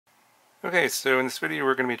Okay, so in this video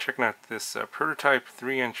we're going to be checking out this prototype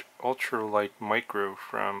 3-inch ultralight micro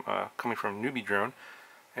from coming from NewBeeDrone.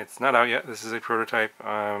 It's not out yet. This is a prototype.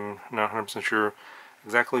 I'm not 100% sure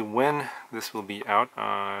exactly when this will be out.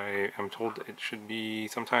 I am told it should be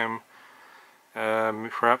sometime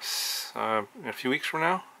perhaps in a few weeks from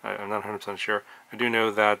now. I'm not 100% sure. I do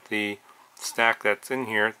know that the stack that's in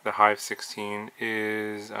here, the Hive16,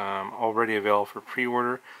 is already available for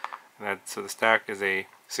pre-order. So the stack is a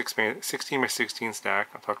 16 by 16 stack.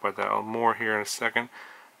 I'll talk about that more here in a second.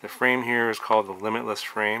 The frame here is called the Limitless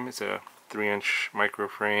frame. It's a 3-inch micro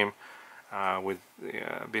frame with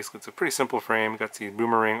basically it's a pretty simple frame. Got these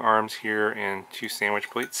boomerang arms here and 2 sandwich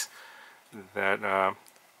plates that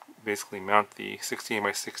basically mount the 16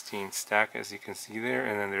 by 16 stack, as you can see there.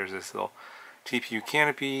 And then there's this little TPU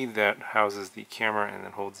canopy that houses the camera and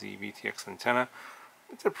then holds the VTX antenna.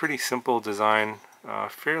 It's a pretty simple design,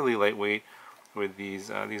 fairly lightweight. With these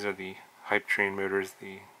are the Hype Train motors,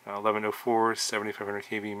 the 1104 7500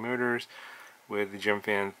 kV motors with the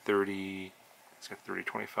GemFan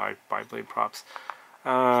 3025 bi-blade props.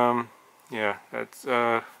 Yeah,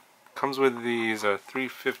 that comes with these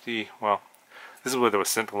 350. Well, this is what was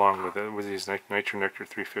sent along with it. With these Nitro Nectar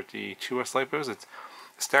 350 2S lipos. It's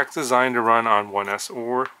stack's designed to run on 1S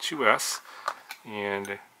or 2S,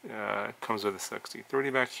 and it comes with a 6030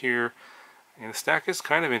 back here. And the stack is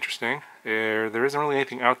kind of interesting. There isn't really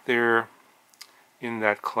anything out there in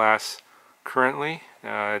that class currently.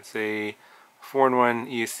 It's a 4-in-1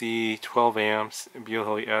 ESC 12 amps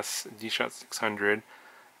BLHeli S D-Shot 600,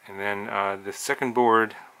 and then the second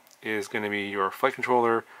board is going to be your flight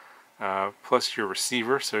controller plus your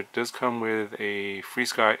receiver. So it does come with a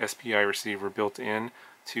FreeSky SPI receiver built in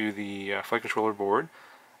to the flight controller board,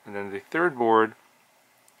 and then the third board,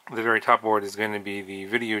 the very top board, is going to be the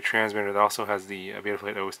video transmitter that also has the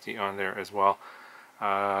Betaflight OSD on there as well.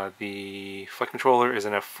 The flight controller is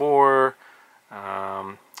an F4.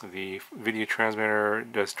 The video transmitter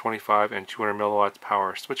does 25 and 200 milliwatts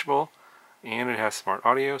power switchable, and it has smart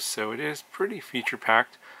audio, so it is pretty feature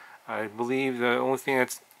packed. I believe the only thing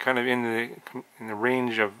that's kind of in the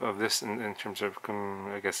range of this in terms of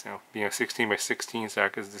I guess being a 16 by 16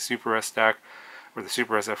 stack is the Super S stack, or the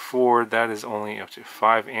Super S F4. That is only up to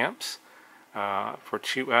 5 amps for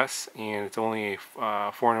 2S, and it's only a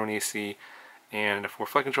 4-in-1 AC. And for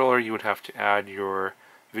flight controller, you would have to add your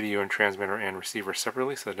video and transmitter and receiver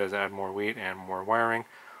separately, so it does add more weight and more wiring.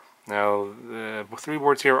 Now, the 3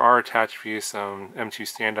 boards here are attached via some M2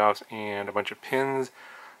 standoffs and a bunch of pins.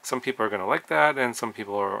 Some people are going to like that, and some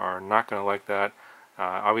people are not going to like that.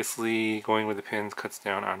 Obviously, going with the pins cuts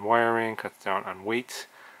down on wiring, cuts down on weight,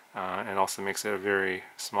 and also makes it a very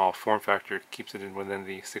small form factor. It keeps it within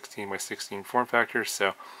the 16 by 16 form factor.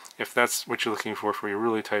 So if that's what you're looking for your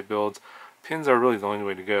really tight builds, pins are really the only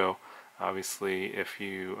way to go. Obviously, if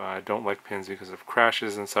you don't like pins because of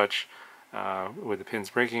crashes and such, with the pins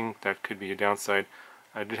breaking, that could be a downside.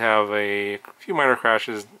 I did have a few minor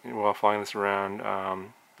crashes while flying this around,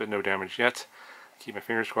 but no damage yet. Keep my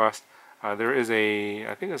fingers crossed. There is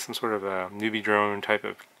I think it's some sort of a NewBeeDrone type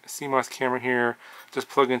of CMOS camera here. Just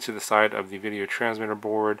plug into the side of the video transmitter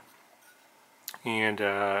board, and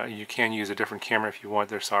you can use a different camera if you want.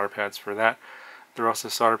 There's solder pads for that. There are also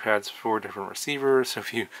solder pads for different receivers, so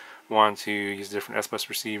if you want to use a different S-Bus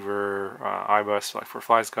receiver, I-Bus like for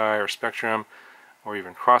FlySky or Spectrum, or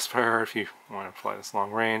even Crossfire if you want to fly this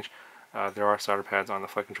long range, there are solder pads on the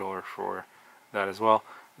flight controller for that as well.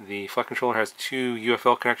 The flight controller has 2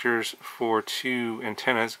 UFL connectors for 2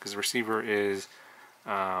 antennas, because the receiver is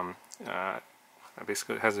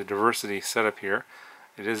basically it has a diversity setup here.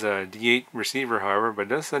 It is a D8 receiver, however, but it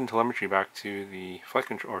does send telemetry back to the flight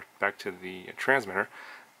control, or back to the transmitter.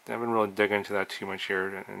 I haven't really dug into that too much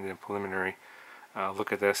here in the preliminary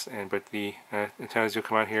look at this. But the antennas do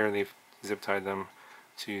come out here. They've zip tied them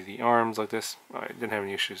to the arms like this. I didn't have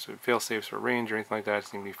any issues with fail safes for range or anything like that. It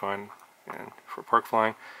seemed to be fine and for park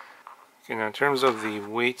flying. Okay, now in terms of the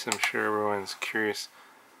weight, I'm sure everyone's curious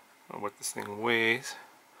what this thing weighs.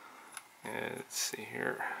 Let's see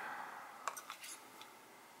here.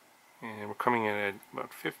 And we're coming in at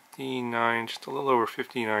about 59, just a little over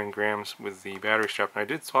 59 grams with the battery strap. And I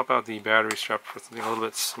did swap out the battery strap for something a little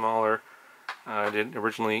bit smaller. I did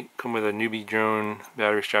originally come with a NewBeeDrone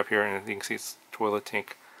battery strap here, and you can see it's toilet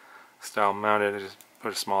tank style mounted. I just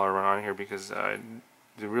put a smaller one on here because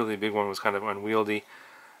the really big one was kind of unwieldy.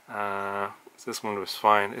 So this one was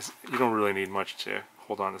fine. You don't really need much to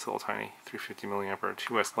hold on this little tiny 350 milliamp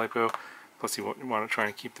 2S lipo. Plus you want to try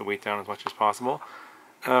and keep the weight down as much as possible.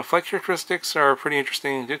 Flight characteristics are pretty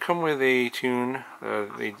interesting. It did come with a tune.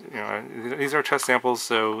 These are test samples,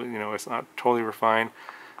 so it's not totally refined.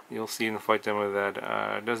 you'll see in the flight demo that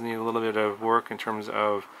it does need a little bit of work in terms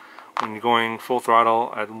of when you're going full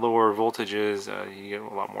throttle at lower voltages, you get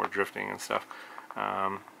a lot more drifting and stuff.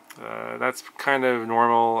 That's kind of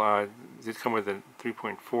normal. It did come with a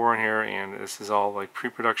 3.4 in here, and this is all like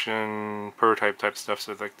pre-production prototype type stuff,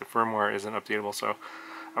 so like the firmware isn't updatable. So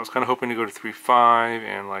I was kind of hoping to go to 3.5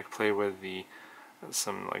 and like play with the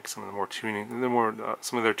some of the more tuning,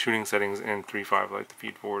 some of their tuning settings in 3.5, like the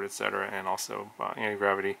feed forward, etc., and also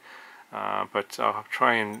anti-gravity. But I'll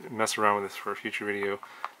try and mess around with this for a future video.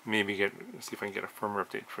 Maybe see if I can get a firmware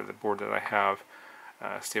update for the board that I have.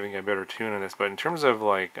 See if I can get a better tune on this. But in terms of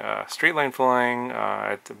like straight line flying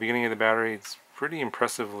at the beginning of the battery, it's pretty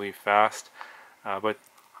impressively fast. But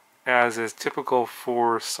as is typical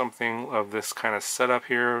for something of this kind of setup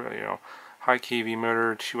here, you know, high kV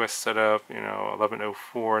motor, 2S setup, you know,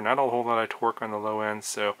 1104, not a whole lot of torque on the low end.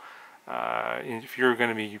 So if you're going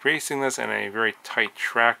to be racing this in a very tight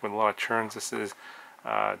track with a lot of turns, this is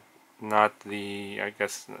not the, I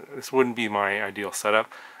guess, this wouldn't be my ideal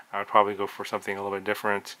setup. I would probably go for something a little bit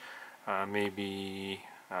different. Maybe,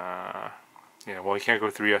 yeah, well, you can't go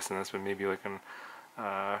 3S in this, but maybe like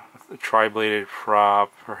a tri-bladed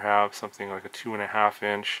prop, perhaps something like a 2.5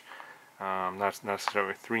 inch, not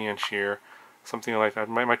necessarily 3 inch here, something like that.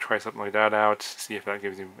 I might try something like that out, see if that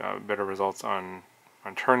gives you better results on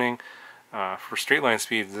turning. For straight line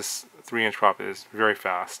speeds, this 3 inch prop is very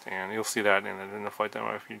fast, and you'll see that in the flight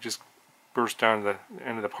demo. If you just burst down to the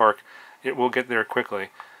end of the park, it will get there quickly.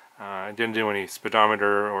 I didn't do any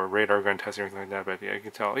speedometer or radar gun testing or anything like that, but yeah,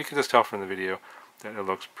 you can just tell from the video that it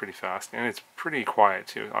looks pretty fast, and it's pretty quiet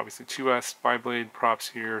too. Obviously 2S bi-blade props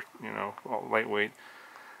here, you know, all lightweight.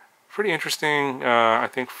 Pretty interesting, I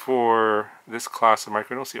think, for this class of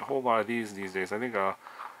micro. I don't see a whole lot of these days. I think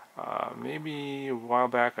maybe a while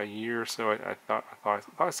back, a year or so, I thought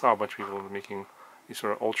I saw a bunch of people making these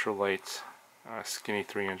sort of ultralight, skinny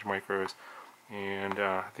 3 inch micros. And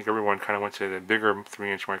I think everyone kind of went to the bigger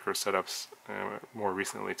 3 inch micro setups more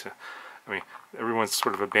recently. I mean, everyone's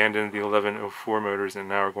sort of abandoned the 1104 motors and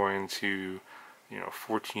now are going to, you know,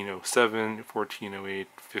 1407, 1408,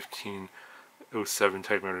 1507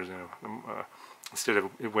 type motors. Instead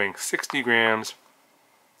of it weighing 60 grams,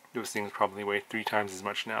 those things probably weigh 3 times as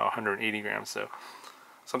much now, 180 grams. So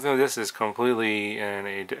something like this is completely in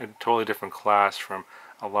a totally different class from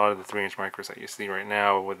a lot of the 3 inch micros that you see right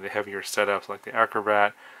now with the heavier setups like the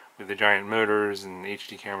Acrobat with the giant motors and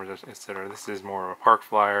HD cameras, etc. This is more of a park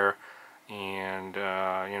flyer, and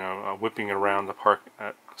you know, whipping around the park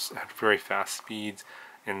at very fast speeds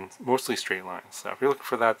and mostly straight lines. So if you're looking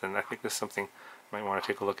for that, then I think this is something you might want to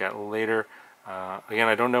take a look at later. Again,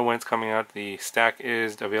 I don't know when it's coming out. The stack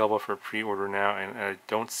is available for pre-order now, and I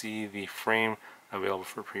don't see the frame available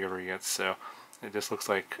for pre-order yet. So it just looks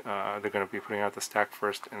like they're going to be putting out the stack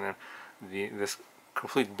first, and then this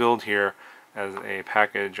complete build here as a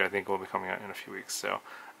package, I think, will be coming out in a few weeks. So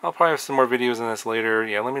I'll probably have some more videos on this later.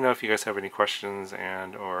 Yeah, let me know if you guys have any questions,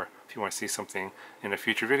 and or if you want to see something in a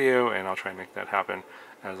future video, and I'll try and make that happen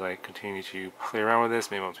as I continue to play around with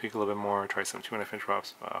this. Maybe I'll tweak a little bit more, try some 2.5 inch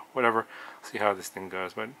props, whatever, see how this thing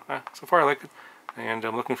goes. But so far I like it, and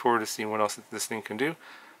I'm looking forward to seeing what else this thing can do.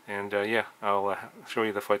 And yeah, I'll show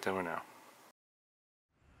you the flight demo now.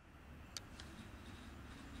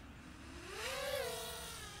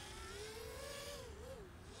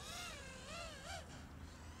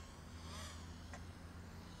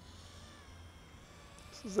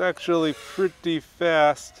 This is actually pretty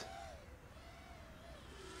fast.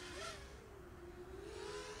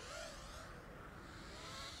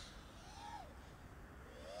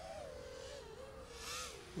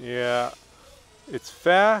 Yeah, it's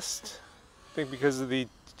fast, I think, because of the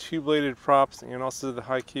two-bladed props and also the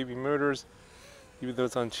high kV motors, even though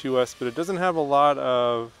it's on 2S, but it doesn't have a lot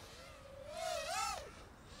of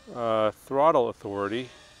throttle authority.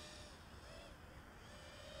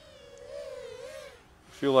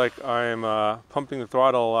 I feel like I'm pumping the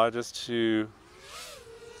throttle a lot just to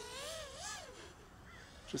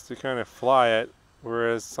kind of fly it,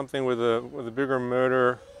 whereas something with a bigger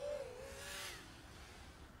motor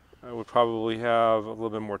would probably have a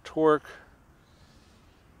little bit more torque.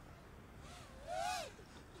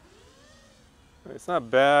 It's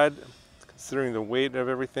not bad considering the weight of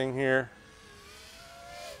everything here.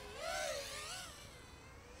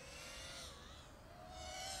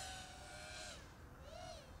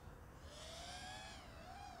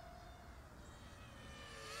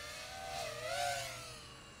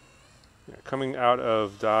 Yeah, coming out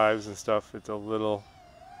of dives and stuff, it's a little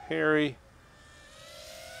hairy.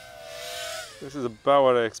 This is about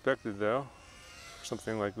what I expected, though, for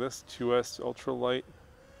something like this, 2S ultralight.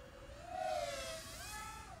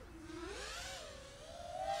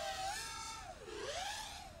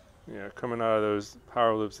 Yeah, coming out of those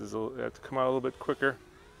power loops is have to come out a little bit quicker.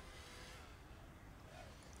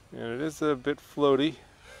 And it is a bit floaty.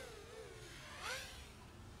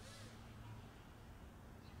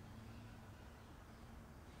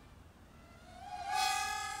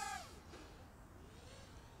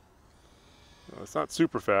 Well, it's not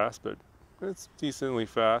super fast, but it's decently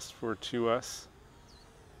fast for 2S.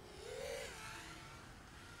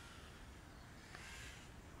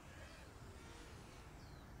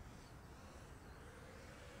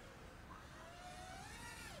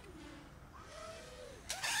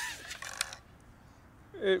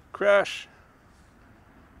 It crashed.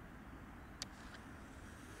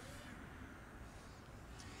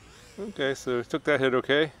 Okay, so it took that hit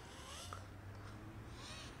okay.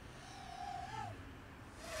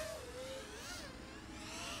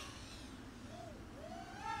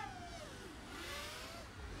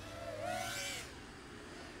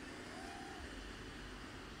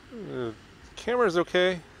 The camera's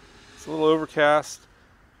okay. It's a little overcast.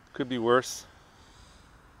 Could be worse.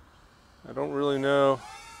 I don't really know.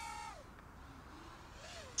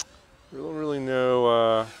 I don't really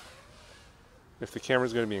know if the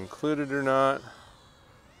camera's going to be included or not.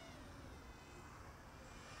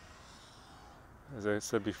 As I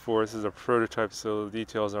said before, this is a prototype, so the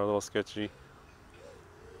details are a little sketchy.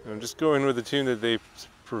 And I'm just going with the tune that they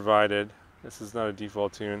provided. This is not a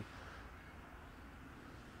default tune.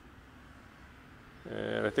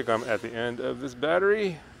 And I think I'm at the end of this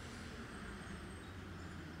battery.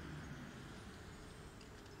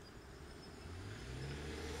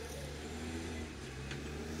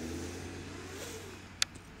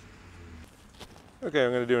 Okay,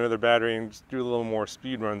 I'm going to do another battery and just do a little more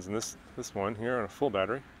speed runs in this one here on a full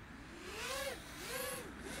battery.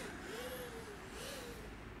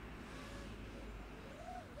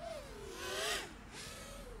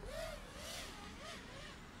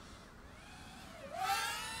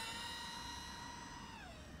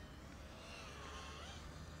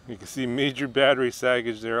 You can see major battery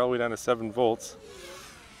saggage there all the way down to 7 volts.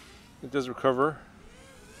 It does recover.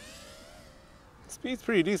 Speed's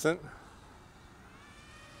pretty decent.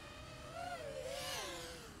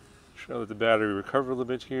 Show that the battery recovered a little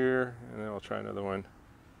bit here, and then I'll try another one.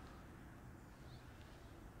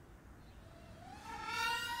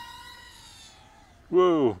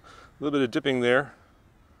 Whoa, a little bit of dipping there.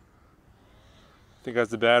 I think as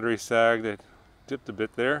the battery sagged, it dipped a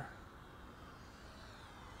bit there.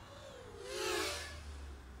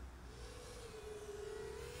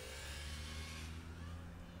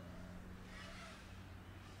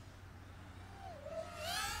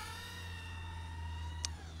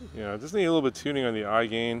 Yeah, just need a little bit of tuning on the eye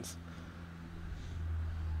gains.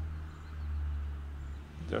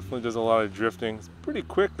 Definitely does a lot of drifting. It's pretty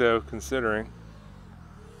quick though, considering.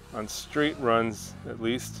 On straight runs, at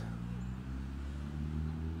least.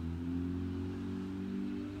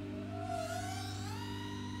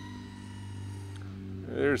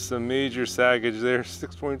 There's some major saggage there,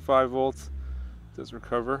 6.5 volts. Does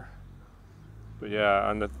recover. But yeah,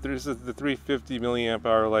 on this is the 350 milliamp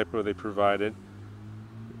hour LiPo they provided.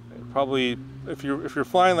 Probably, if you're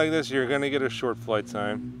flying like this, you're going to get a short flight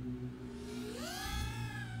time.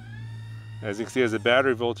 As you can see, as the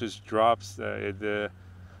battery voltage drops, the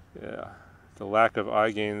lack of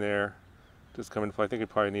eye gain there does come into play. I think you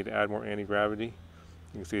probably need to add more anti-gravity. You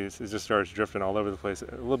can see it just starts drifting all over the place, a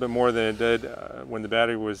little bit more than it did when the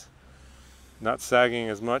battery was not sagging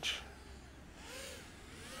as much.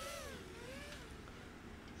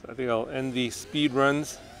 So I think I'll end the speed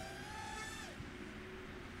runs.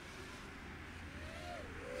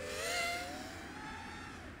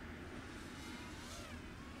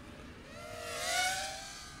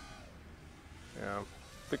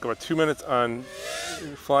 I think about 2 minutes on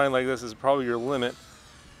flying like this is probably your limit.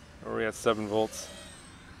 We're at 7 volts.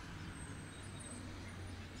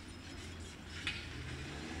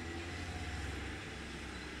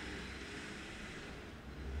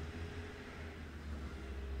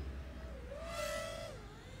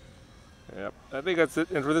 Yep, I think that's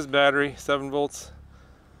it. And for this battery, 7 volts,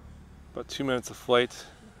 about 2 minutes of flight.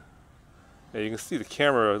 Yeah, you can see the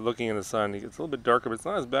camera looking in the sun. It's a little bit darker, but it's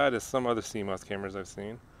not as bad as some other CMOS cameras I've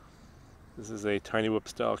seen. This is a tiny whip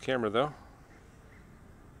style camera though.